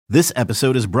This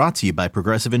episode is brought to you by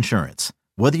Progressive Insurance.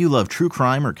 Whether you love true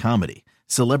crime or comedy,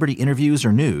 celebrity interviews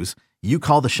or news, you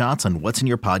call the shots on what's in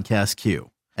your podcast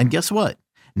queue. And guess what?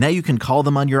 Now you can call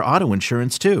them on your auto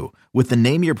insurance too with the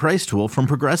Name Your Price tool from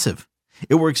Progressive.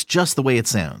 It works just the way it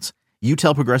sounds. You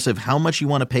tell Progressive how much you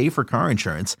want to pay for car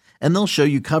insurance, and they'll show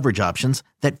you coverage options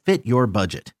that fit your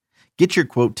budget. Get your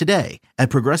quote today at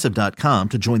Progressive.com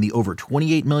to join the over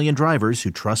 28 million drivers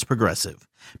who trust Progressive.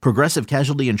 Progressive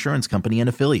Casualty Insurance Company and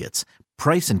Affiliates.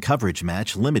 Price and coverage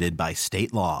match limited by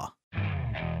state law.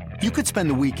 You could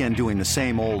spend the weekend doing the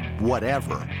same old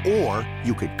whatever, or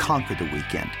you could conquer the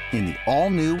weekend in the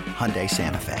all-new Hyundai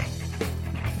Santa Fe.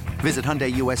 Visit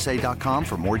HyundaiUSA.com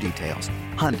for more details.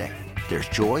 Hyundai, there's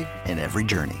joy in every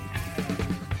journey.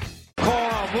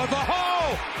 Corum with a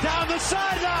hole down the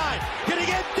sideline. Gonna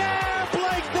get there.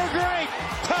 Blake the Great.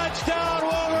 Touchdown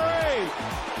Wolverine.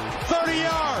 30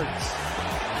 yards.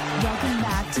 Welcome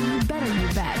back to Better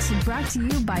You Bet, brought to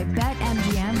you by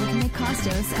BetMGM with Nick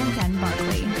Costos and Ken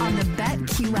Barkley on the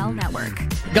BetQL network.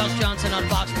 Gus Johnson on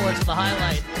Fox Sports with a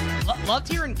highlight. Loved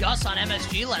hearing Gus on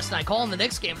MSG last night calling the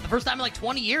Knicks game. For the first time in like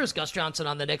 20 years, Gus Johnson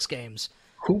on the Knicks games.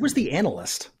 Who was the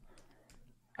analyst?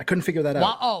 I couldn't figure that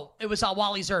out. It was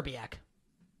Wally Zerbiak.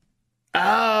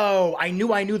 Oh, I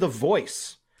knew the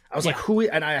voice. I was like, who?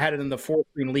 And I had it in the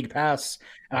 4-screen league pass.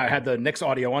 And I had the Knicks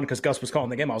audio on because Gus was calling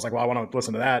the game. I was like, well, I want to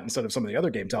listen to that instead of some of the other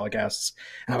game telecasts.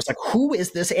 And I was like, who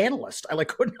is this analyst? I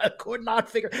could not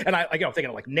figure. And I thinking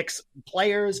of Knicks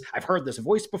players. I've heard this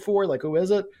voice before. Like, who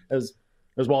is it? It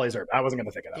was Wally Zerb. I wasn't going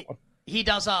to think of that one. He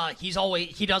does.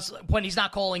 When he's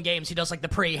not calling games, he does like the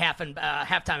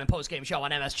halftime and post game show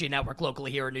on MSG Network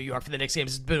locally here in New York for the Knicks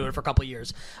games. He's been doing it for a couple of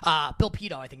years. Bill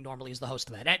Pito, I think, normally is the host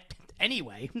of that.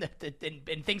 Anyway,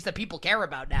 in things that people care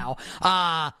about now.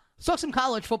 Let's talk some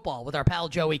college football with our pal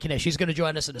Joey Knish. He's going to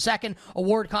join us in a second.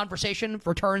 Award conversation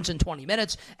returns in 20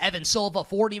 minutes. Evan Silva,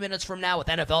 40 minutes from now with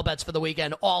NFL bets for the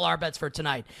weekend. All our bets for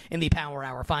tonight in the Power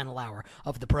Hour, final hour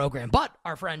of the program. But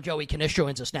our friend Joey Knish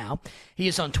joins us now. He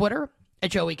is on Twitter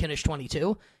at Joey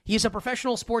Knish22. He is a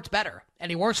professional sports bettor,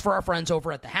 and he works for our friends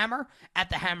over at The Hammer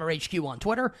HQ on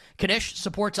Twitter. Knish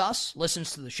supports us,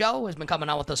 listens to the show, has been coming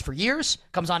on with us for years,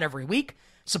 comes on every week.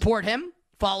 Support him.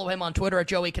 Follow him on Twitter at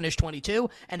Joey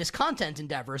Knish22 and his content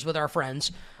endeavors with our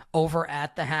friends over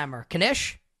at The Hammer.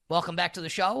 Knish, welcome back to the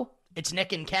show. It's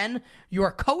Nick and Ken.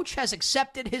 Your coach has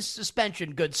accepted his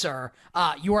suspension, good sir.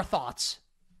 Your thoughts?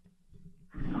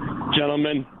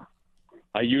 Gentlemen,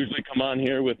 I usually come on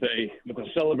here with a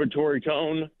celebratory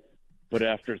tone, but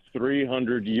after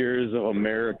 300 years of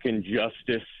American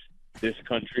justice, this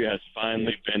country has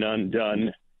finally been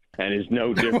undone and is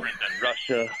no different than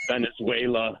Russia,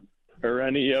 Venezuela, or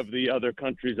any of the other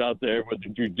countries out there where the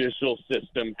judicial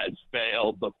system has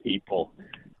failed the people.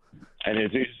 And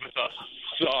it is with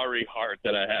a sorry heart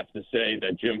that I have to say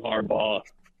that Jim Harbaugh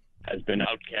has been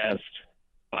outcast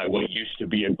by what used to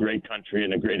be a great country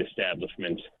and a great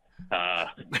establishment. And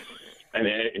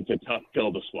it's a tough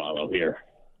pill to swallow here.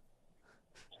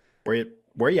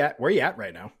 Where you at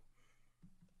right now?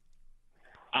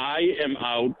 I am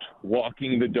out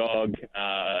walking the dog,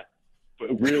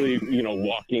 really,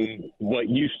 walking what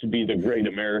used to be the great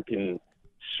American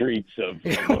streets of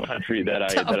the country that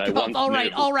I once all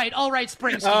right,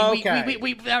 Springsteen. Okay.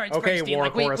 We all right, okay, Springsteen. war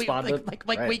correspondent.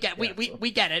 We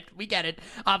get it.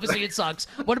 Obviously, it sucks.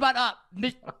 What about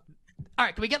all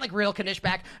right, can we get real Knish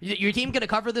back? Your team going to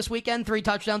cover this weekend? 3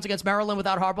 touchdowns against Maryland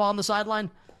without Harbaugh on the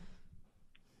sideline?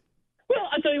 Well,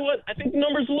 I tell you what, I think the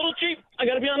number's a little cheap. I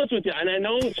got to be honest with you, and I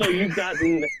know. So you've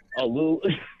gotten a little.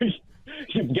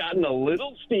 You've gotten a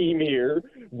little steam here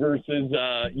versus,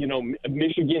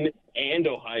 Michigan and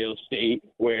Ohio State,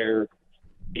 where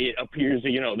it appears,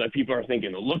 that people are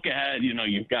thinking, look ahead,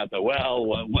 you've got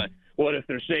what if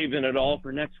they're saving it all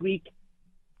for next week?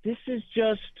 This is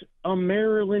just a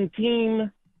Maryland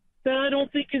team that I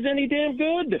don't think is any damn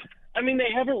good. I mean,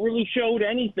 they haven't really showed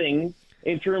anything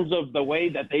in terms of the way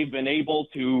that they've been able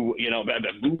to,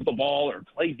 move the ball or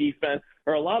play defense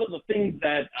or a lot of the things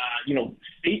that,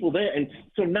 State will there. And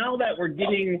so now that we're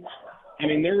getting,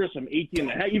 there are some 18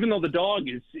 and a half, even though the dog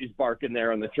is barking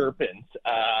there on the chirpins.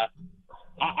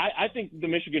 I think the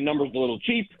Michigan number is a little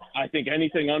cheap. I think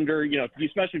anything under,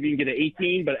 especially if you can get an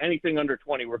 18, but anything under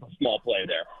 20, we're a small play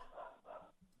there.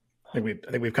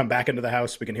 I think we've come back into the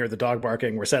house. We can hear the dog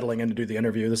barking. We're settling in to do the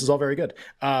interview. This is all very good.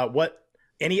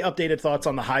 Any updated thoughts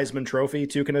on the Heisman Trophy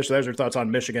too, Knish? There's your thoughts on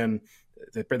Michigan.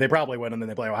 They probably win, and then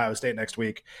they play Ohio State next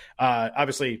week.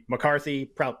 Obviously, McCarthy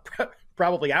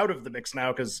probably out of the mix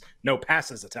now because no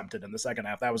passes attempted in the second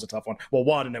half. That was a tough one. Well,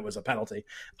 one, and it was a penalty.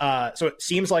 So it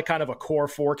seems like kind of a core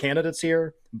four candidates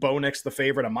here. Bo Nix, the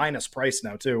favorite, a minus price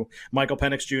now, too. Michael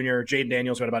Penix Jr., Jaden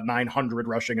Daniels, who had about 900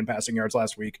 rushing and passing yards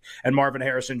last week, and Marvin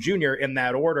Harrison Jr. in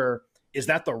that order. Is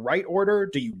that the right order?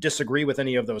 Do you disagree with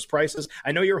any of those prices?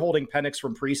 I know you're holding Penix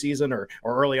from preseason or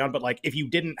early on, but like if you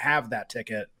didn't have that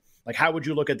ticket, like how would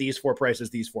you look at these four prices,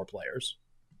 these four players?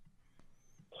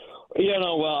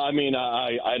 Well, I mean,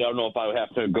 I don't know if I would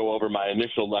have to go over my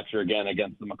initial lecture again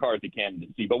against the McCarthy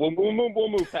candidacy, but we'll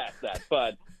move past that.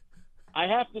 But I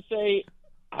have to say,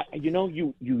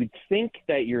 you would think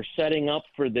that you're setting up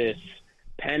for this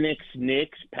Penix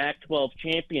Knicks Pac-12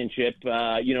 championship,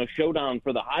 showdown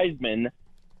for the Heisman.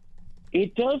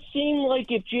 It does seem like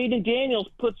if Jaden Daniels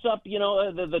puts up,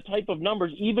 the type of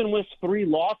numbers, even with 3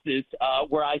 losses,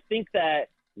 where I think that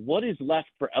what is left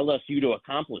for LSU to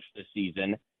accomplish this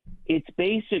season, it's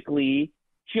basically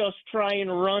just try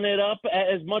and run it up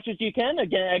as much as you can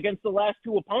against the last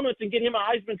 2 opponents and get him a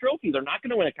Heisman Trophy. They're not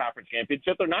going to win a conference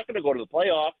championship. They're not going to go to the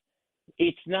playoffs.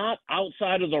 It's not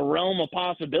outside of the realm of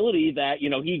possibility that,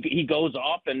 he goes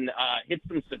off and hits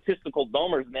some statistical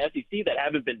numbers in the SEC that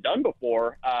haven't been done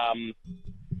before.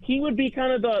 He would be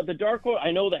kind of the dark horse.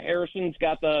 I know that Harrison's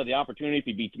got the opportunity if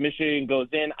he beats Michigan, goes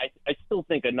in. I still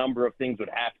think a number of things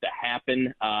would have to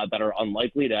happen that are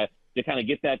unlikely to kind of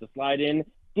get that to slide in.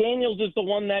 Daniels is the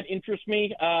one that interests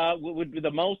me, would be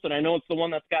the most, and I know it's the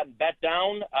one that's gotten bet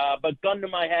down. But gun to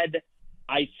my head,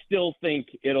 I still think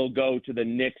it'll go to the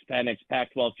Knicks Penix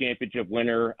Pac-12 championship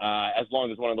winner as long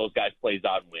as one of those guys plays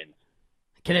out and wins.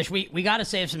 Knish, we got to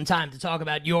save some time to talk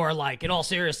about your, in all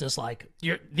seriousness,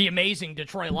 the amazing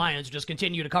Detroit Lions just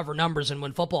continue to cover numbers and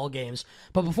win football games.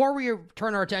 But before we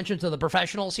turn our attention to the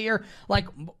professionals here,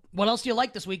 what else do you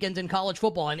like this weekend in college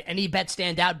football? And any bets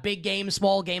stand out? Big games,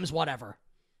 small games, whatever.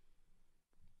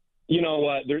 You know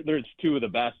what? There's 2 of the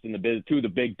best in the biz, 2 of the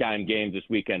big-time games this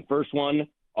weekend. First one,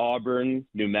 Auburn,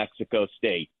 New Mexico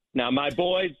State. Now, my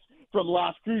boys from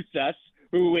Las Cruces,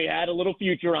 who we had a little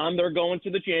future on, they're going to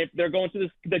the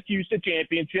CUSA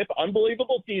championship.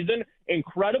 Unbelievable season,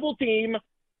 incredible team.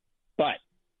 But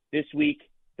this week,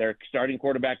 their starting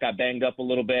quarterback got banged up a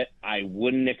little bit. I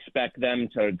wouldn't expect them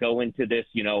to go into this,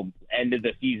 end of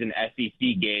the season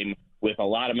SEC game with a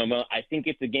lot of momentum. I think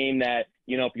it's a game that,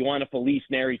 if you want to Feliz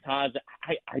Neri-Taz,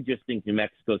 I just think New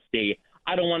Mexico State,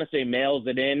 I don't want to say mails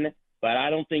it in, but I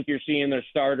don't think you're seeing their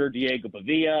starter, Diego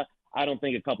Pavia. I don't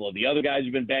think a couple of the other guys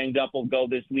who've been banged up will go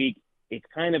this week. It's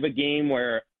kind of a game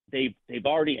where they're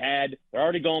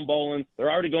already going bowling.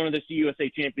 They're already going to the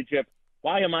CUSA championship.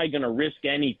 Why am I going to risk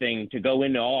anything to go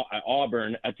into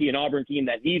Auburn, an Auburn team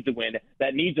that needs a win,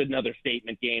 that needs another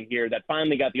statement game here, that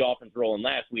finally got the offense rolling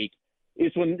last week?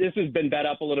 This has been bet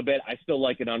up a little bit. I still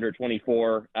like it under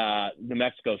 24, New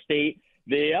Mexico State.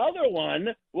 The other one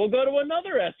will go to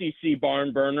another SEC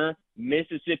barn burner,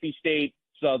 Mississippi State,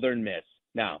 Southern Miss.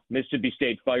 Now, Mississippi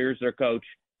State fires their coach.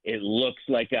 It looks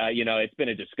like, it's been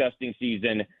a disgusting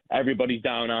season. Everybody's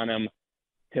down on them.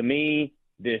 To me,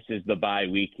 this is the bye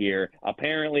week here.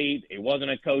 Apparently, it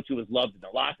wasn't a coach who was loved in the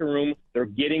locker room. They're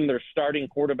getting their starting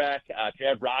quarterback,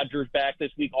 Chad Rogers, back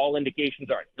this week. All indications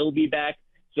are he'll be back.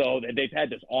 So they've had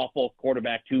this awful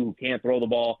quarterback, too, who can't throw the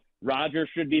ball. Rogers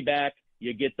should be back.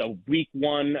 You get the week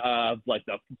 1 of,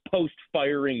 the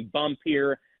post-firing bump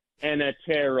here, and a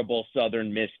terrible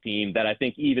Southern Miss team that I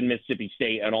think even Mississippi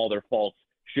State and all their faults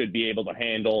should be able to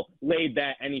handle. Laid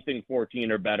that anything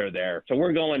 14 or better there. So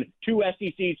we're going 2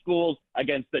 SEC schools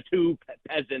against the 2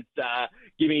 peasants.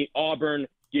 Give me Auburn,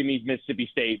 give me Mississippi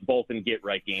State, both in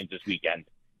get-right games this weekend.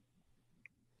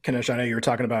 Knish, I know you were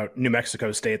talking about New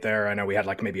Mexico State there. I know we had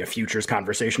maybe a futures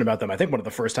conversation about them. I think one of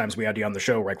the first times we had you on the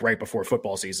show, right before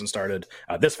football season started,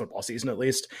 this football season at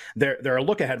least. There are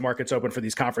look-ahead markets open for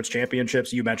these conference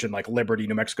championships. You mentioned Liberty.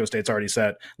 New Mexico State's already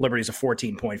set. Liberty's a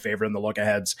 14-point favorite in the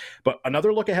look-aheads. But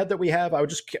another look-ahead that we have, I was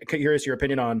just curious your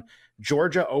opinion on.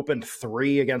 Georgia opened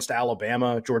 3 against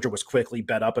Alabama. Georgia was quickly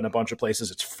bet up in a bunch of places.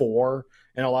 It's 4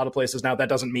 in a lot of places. Now, that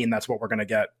doesn't mean that's what we're going to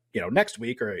get, next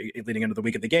week or leading into the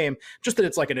week of the game. Just that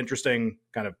it's an interesting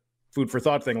kind of food for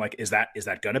thought thing. Is that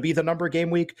going to be the number game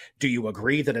week? Do you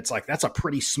agree that it's that's a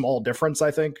pretty small difference,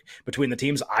 I think, between the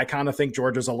teams? I kind of think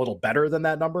Georgia's a little better than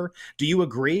that number. Do you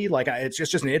agree? It's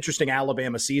just an interesting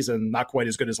Alabama season, not quite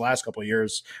as good as last couple of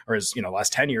years or as,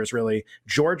 last 10 years, really.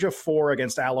 Georgia 4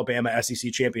 against Alabama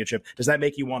SEC championship. Does that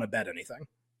make you want to bet anything?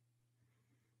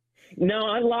 No,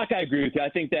 I agree with you. I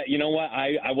think that,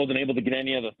 I wasn't able to get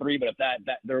any of the 3, but if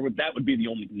that would be the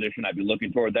only position I'd be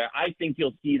looking toward there. I think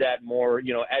you'll see that more,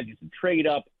 as you trade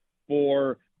up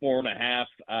 4,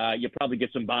 4.5. You probably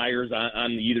get some buyers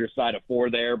on either side of 4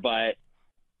 there, but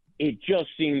it just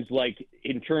seems like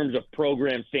in terms of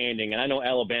program standing, and I know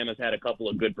Alabama's had a couple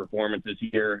of good performances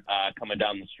here coming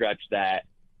down the stretch, that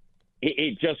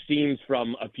it just seems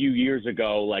from a few years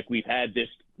ago like we've had this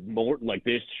more like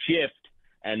this shift,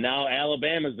 and now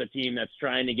Alabama's the team that's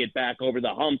trying to get back over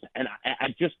the hump, and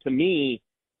I just, to me,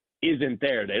 isn't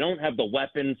there. They don't have the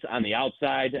weapons on the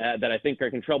outside that I think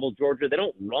can trouble Georgia. They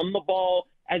don't run the ball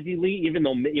as elite, even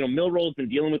though Milroe's been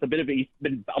dealing with he's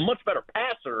been a much better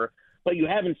passer, but you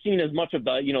haven't seen as much of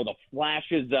the the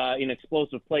flashes in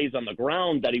explosive plays on the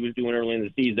ground that he was doing early in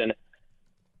the season.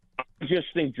 I just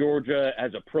think Georgia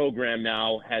as a program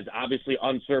now has obviously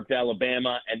usurped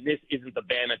Alabama, and this isn't the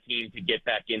Bama team to get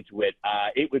back into it.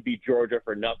 It would be Georgia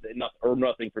for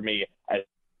nothing for me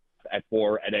at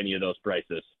 4 at any of those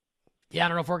prices. Yeah, I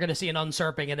don't know if we're going to see an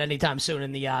usurping at any time soon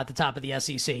in the at the top of the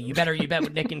SEC. You bet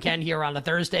with Nick and Ken here on a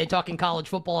Thursday, talking college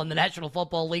football in the National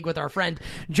Football League with our friend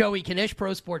Joey Knish,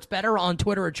 Pro Sports Bettor, on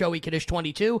Twitter at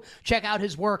JoeyKnish22. Check out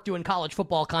his work doing college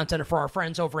football content for our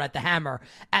friends over at The Hammer,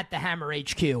 at The Hammer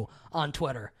HQ on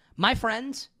Twitter. My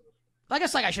friends, I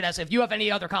guess I should ask if you have any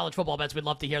other college football bets, we'd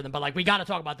love to hear them. But we got to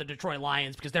talk about the Detroit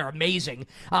Lions because they're amazing.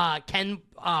 Ken,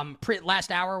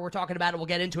 last hour we're talking about it. We'll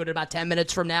get into it in about 10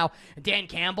 minutes from now. Dan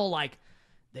Campbell,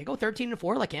 they go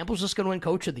 13-4. Campbell's just going to win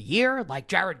Coach of the Year.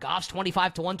 Jared Goff's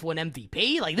 25-1 to win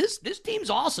MVP. This team's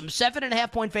awesome.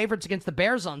 7.5-point favorites against the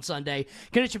Bears on Sunday.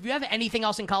 Knish, if you have anything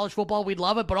else in college football, we'd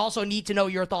love it. But also need to know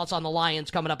your thoughts on the Lions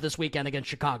coming up this weekend against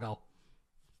Chicago.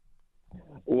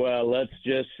 Well, let's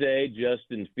just say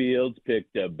Justin Fields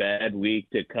picked a bad week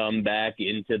to come back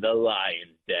into the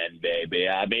Lions den, baby.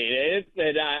 I mean,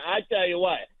 I tell you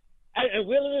what.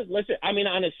 Listen,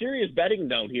 on a serious betting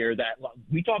note here that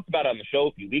we talked about on the show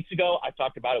a few weeks ago, I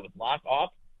talked about it with Lock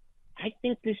Off. I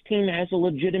think this team has a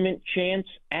legitimate chance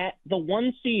at the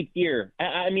 1 seed here.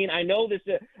 I know this.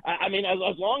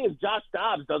 As long as Josh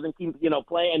Dobbs doesn't keep,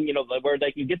 playing, where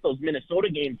they can get those Minnesota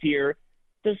games here,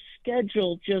 the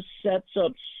schedule just sets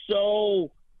up so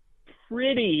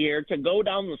pretty here to go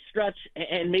down the stretch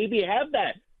and maybe have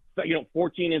that,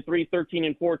 14-3,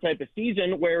 13-4 type of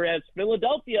season. Whereas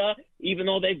Philadelphia, even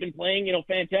though they've been playing,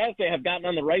 fantastic, have gotten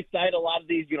on the right side a lot of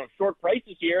these, short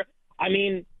prices here.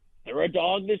 They're a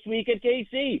dog this week at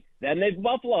KC. Then there's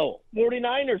Buffalo,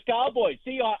 49ers, Cowboys,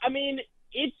 Seahawks.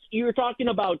 You're talking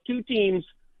about two teams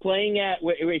playing at,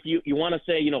 if you want to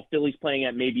say, Philly's playing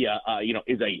at maybe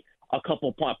is a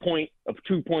couple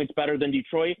 2 points better than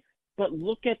Detroit. But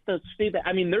look at the state.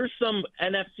 There's some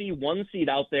NFC 1 seed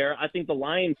out there. I think the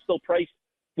Lions still priced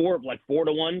for 4-1,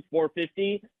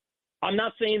 450. I'm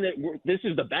not saying that this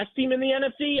is the best team in the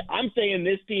NFC. I'm saying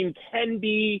this team can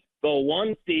be the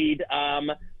 1 seed.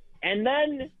 And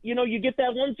then, you get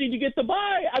that 1 seed, you get the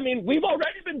bye. We've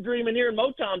already been dreaming here in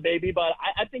Motown, baby. But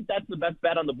I think that's the best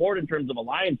bet on the board in terms of a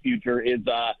Lions future is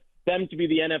them to be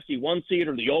the NFC 1 seed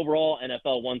or the overall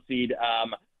NFL 1 seed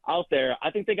out there.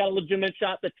 I think they got a legitimate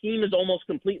shot. The team is almost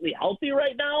completely healthy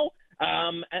right now,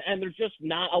 and there's just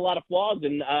not a lot of flaws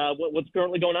in what's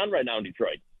currently going on right now in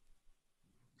Detroit.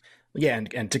 Yeah,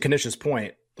 and to Knish's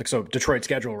point, so Detroit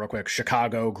schedule real quick: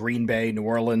 Chicago, Green Bay, New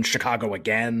Orleans, Chicago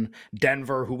again,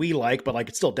 Denver, who we like, but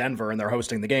it's still Denver, and they're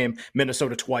hosting the game.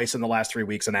 Minnesota twice in the last 3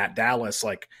 weeks, and at Dallas,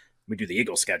 we do the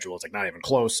Eagles schedule. It's not even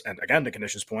close. And again, to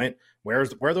Knish's point, where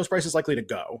are those prices likely to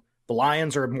go? The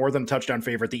Lions are more than a touchdown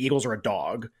favorite. The Eagles are a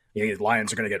dog. The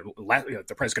Lions are going to get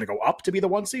the price is going to go up to be the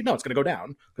 1 seed. No, it's going to go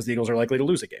down because the Eagles are likely to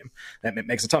lose a game. That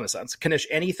makes a ton of sense. Knish,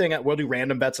 anything? We'll do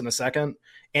random bets in a second.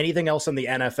 Anything else in the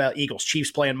NFL? Eagles,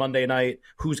 Chiefs playing Monday night.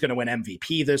 Who's going to win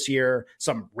MVP this year?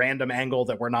 Some random angle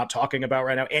that we're not talking about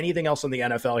right now. Anything else in the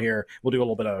NFL here? We'll do a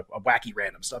little bit of wacky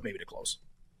random stuff maybe to close.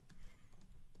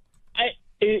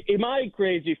 Am I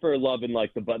crazy for loving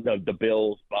the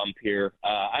Bills bump here?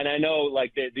 And I know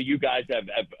the you guys have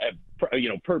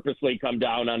purposely come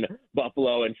down on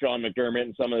Buffalo and Sean McDermott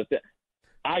and some of the.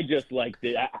 I just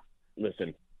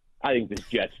listen. I think this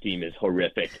Jets team is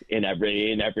horrific in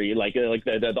every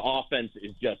the offense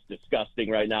is just disgusting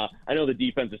right now. I know the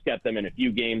defense has kept them in a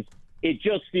few games. It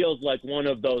just feels like one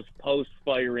of those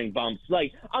post-firing bumps.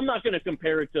 I'm not going to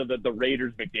compare it to the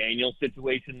Raiders McDaniel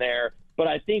situation there, but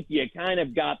I think you kind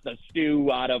of got the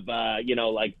stew out of,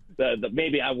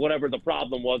 maybe whatever the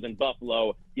problem was in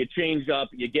Buffalo. You change up,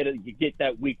 you get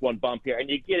that week 1 bump here, and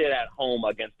you get it at home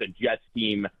against a Jets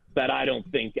team that I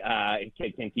don't think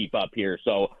can keep up here.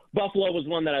 So Buffalo was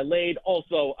one that I laid.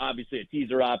 Also, obviously, a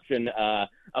teaser option.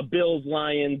 A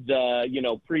Bills-Lions,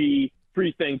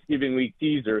 pre-Thanksgiving week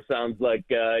teaser sounds like,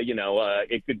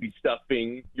 it could be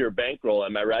stuffing your bankroll.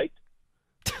 Am I right?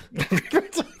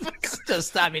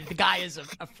 Just, I mean, the guy is a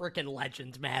freaking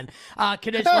legend, man.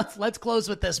 Knish, let's close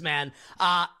with this, man.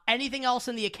 Anything else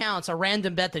in the accounts? A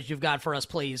random bet that you've got for us,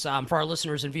 please, for our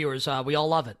listeners and viewers. We all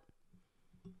love it.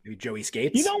 Maybe Joey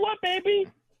Skates. You know what, baby?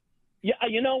 Yeah,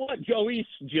 you know what? Joey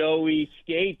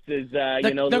Skates is,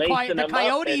 lacing the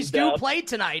Coyotes them up. do play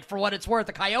tonight, for what it's worth.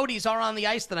 The Coyotes are on the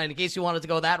ice tonight, in case you wanted to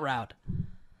go that route.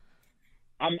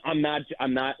 I'm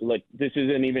not, look, this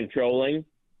isn't even trolling.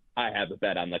 I have a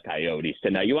bet on the Coyotes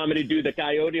tonight. You want me to do the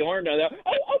Coyote horn? Yeah.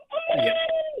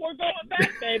 We're going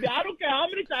back, baby. I don't care how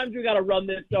many times we got to run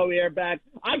this show here back.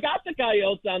 I got the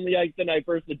Coyotes on the ice tonight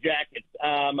versus the Jackets.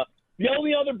 The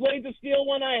only other Blades of Steel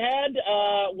one I had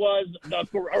was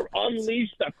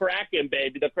Unleash the Kraken,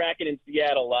 baby. The Kraken in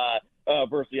Seattle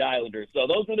versus the Islanders. So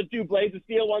those were the two Blades of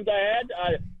Steel ones I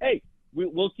had. Hey,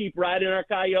 we'll keep riding our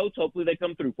Coyotes. Hopefully they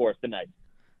come through for us tonight.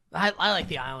 I like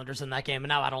the Islanders in that game, and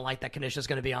now I don't like that Knish is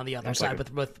going to be on the other side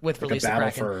with release the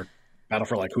Kraken. Battle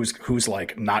for like who's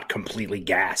like not completely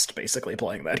gassed, basically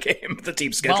playing that game. The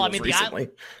team schedules recently.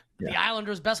 The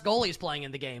Islanders' best goalie is playing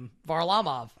in the game,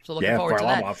 Varlamov. So looking forward to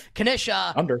that.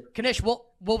 Knish,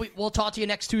 we'll talk to you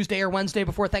next Tuesday or Wednesday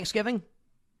before Thanksgiving.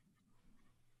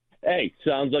 Hey,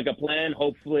 sounds like a plan.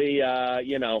 Hopefully,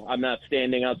 I'm not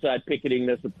standing outside picketing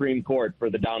the Supreme Court for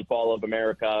the downfall of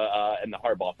America and the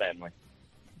Harbaugh family.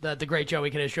 The great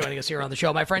Joey Knish joining us here on the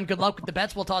show. My friend, good luck with the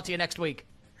bets. We'll talk to you next week.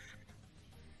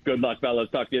 Good luck, fellas.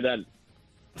 Talk to you then.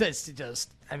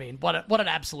 What an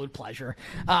absolute pleasure.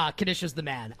 Knish is the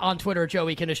man. On Twitter,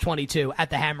 Joey Knish22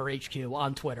 at the Hammer HQ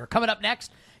on Twitter. Coming up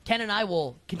next, Ken and I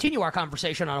will continue our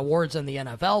conversation on awards in the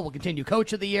NFL. We'll continue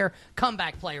Coach of the Year,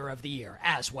 Comeback Player of the Year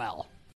as well.